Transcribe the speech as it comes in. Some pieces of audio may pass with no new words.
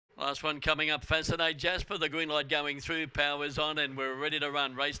Last one coming up, Fascinate Jasper. The green light going through, power's on, and we're ready to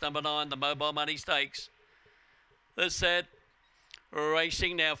run. Race number 9, the Mobile Money Stakes. The set.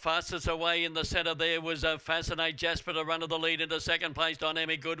 Racing now, fastest away in the centre there was Fascinate Jasper to run of the lead into second place.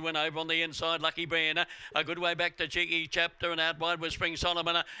 Dynamic Goodwin over on the inside. Lucky Brianna a good way back to Cheeky Chapter, and out wide was Spring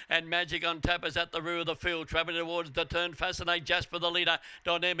Solomon and Magic on Tap is at the rear of the field. Travelling towards the turn, Fascinate Jasper the leader.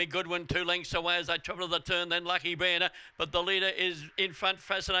 Dynamic Goodwin 2 lengths away as they travel to the turn, then Lucky Brianna, but the leader is in front.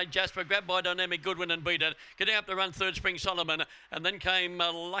 Fascinate Jasper grabbed by Dynamic Goodwin and beat it. Getting up to run third, Spring Solomon, and then came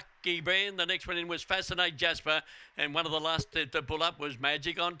Lucky Brianna. The next one in was Fascinate Jasper, and one of the last to pull up was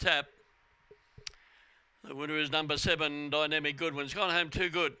Magic on Tap. The winner is number 7, Dynamic Goodwin's gone home too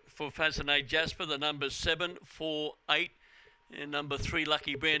good for Fascinate Jasper. The numbers 7, 4, 8, and number 3,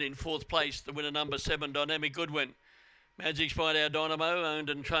 Lucky Brand in 4th place. The winner number 7, Dynamic Goodwin. Magic's by our Dynamo, owned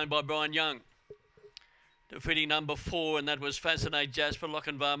and trained by Brian Young. Defeating number 4, and that was Fascinate Jasper.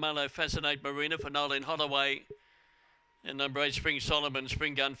 Lochinvar Malo, Fascinate Marina for Nolene Holloway. And number 8, Spring Solomon,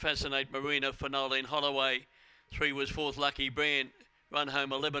 Spring Gun, Fascinate Marina for Nolene Holloway. 3 was 4th, Lucky Brand. Run home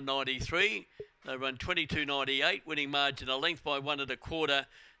 11.93. They run 22.98, winning margin a length by 1 1/4,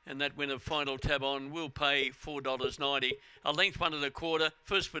 and that winner final tab on will pay $4.90. A length 1 1/4,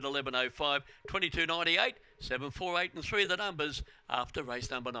 first split 11.05, 22.98, 7, 4, 8 and 3 the numbers after race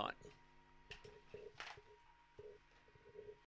number 9.